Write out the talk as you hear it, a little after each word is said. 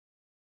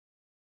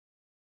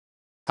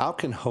How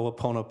can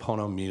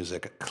Ho'oponopono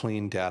music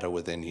clean data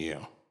within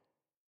you?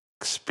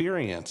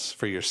 Experience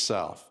for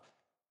yourself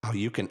how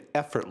you can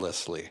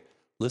effortlessly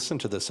listen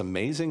to this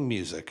amazing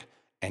music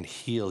and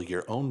heal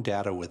your own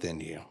data within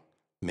you,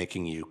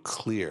 making you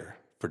clear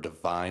for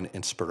divine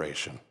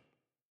inspiration.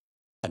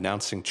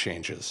 Announcing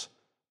Changes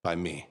by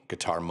me,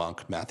 guitar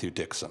monk Mathew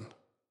Dixon.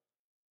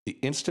 The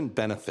instant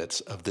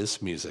benefits of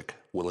this music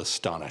will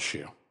astonish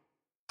you.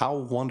 How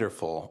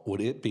wonderful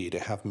would it be to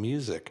have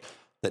music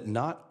that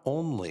not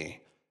only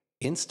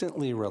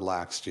instantly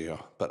relaxed you,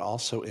 but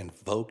also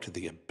invoked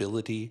the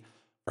ability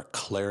for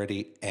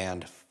clarity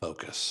and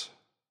focus?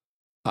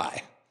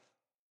 Hi,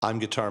 I'm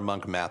guitar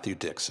monk Mathew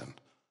Dixon,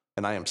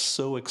 and I am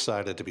so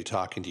excited to be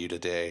talking to you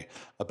today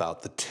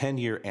about the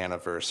 10-year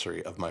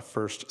anniversary of my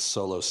first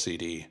solo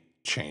CD,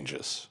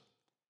 Changes.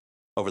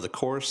 Over the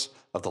course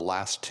of the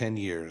last 10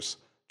 years,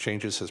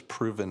 Changes has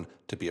proven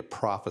to be a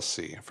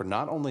prophecy for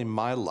not only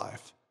my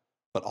life,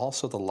 but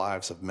also the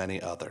lives of many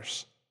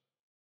others.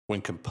 When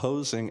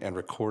composing and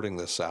recording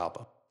this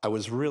album, I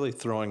was really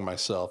throwing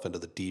myself into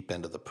the deep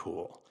end of the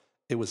pool.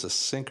 It was a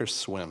sink or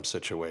swim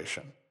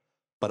situation,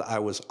 but I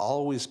was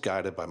always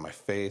guided by my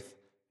faith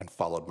and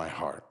followed my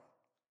heart.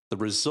 The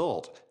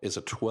result is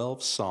a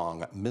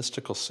 12-song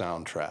mystical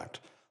soundtrack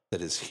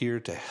that is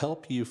here to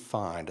help you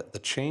find the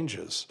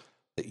changes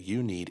that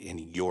you need in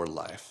your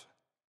life.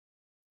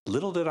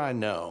 Little did I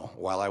know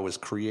while I was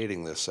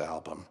creating this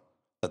album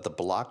that the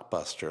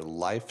blockbuster,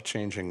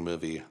 life-changing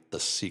movie The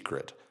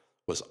Secret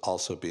was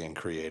also being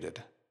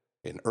created.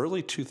 In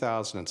early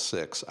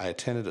 2006, I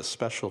attended a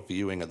special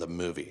viewing of the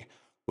movie,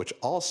 which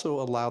also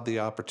allowed the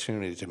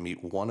opportunity to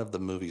meet one of the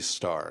movie's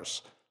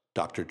stars,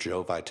 Dr.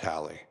 Joe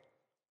Vitale.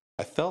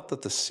 I felt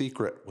that The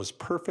Secret was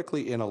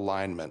perfectly in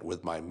alignment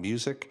with my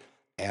music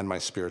and my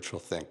spiritual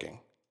thinking.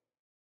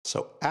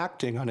 So,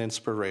 acting on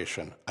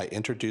inspiration, I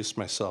introduced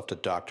myself to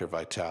Dr.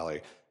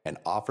 Vitale and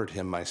offered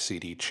him my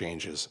CD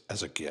Changes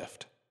as a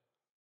gift.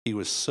 He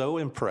was so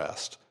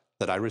impressed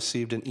that I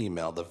received an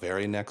email the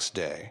very next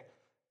day,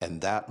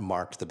 and that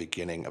marked the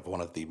beginning of one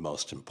of the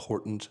most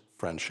important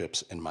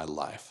friendships in my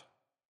life.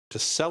 To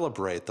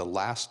celebrate the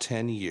last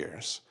 10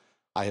 years,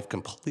 I have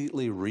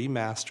completely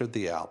remastered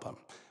the album,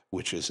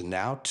 which is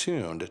now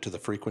tuned to the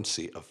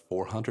frequency of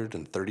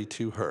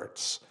 432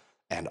 hertz,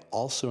 and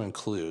also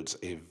includes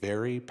a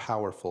very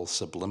powerful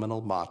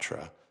subliminal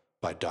mantra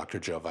by Dr.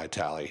 Joe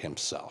Vitale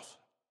himself.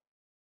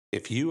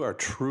 If you are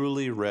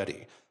truly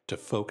ready to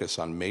focus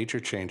on major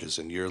changes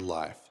in your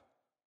life,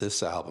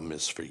 this album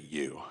is for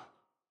you.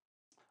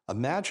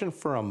 Imagine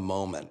for a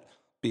moment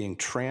being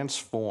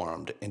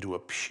transformed into a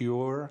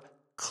pure,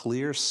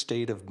 clear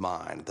state of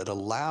mind that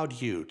allowed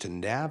you to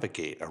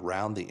navigate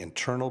around the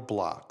internal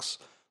blocks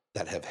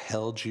that have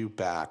held you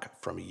back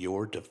from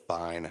your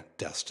divine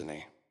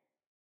destiny.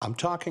 I'm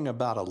talking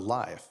about a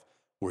life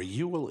where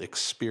you will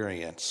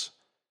experience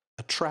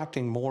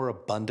attracting more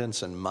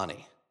abundance and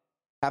money,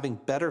 having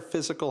better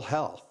physical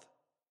health,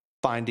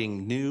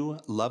 finding new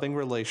loving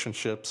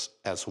relationships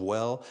as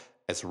well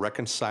as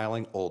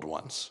reconciling old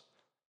ones,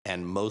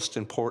 and most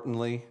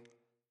importantly,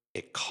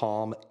 a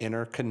calm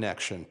inner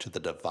connection to the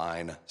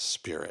divine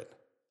spirit.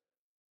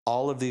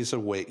 All of these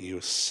await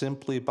you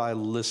simply by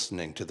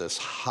listening to this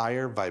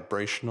higher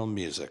vibrational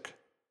music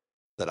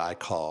that I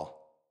call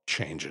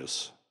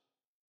Changes.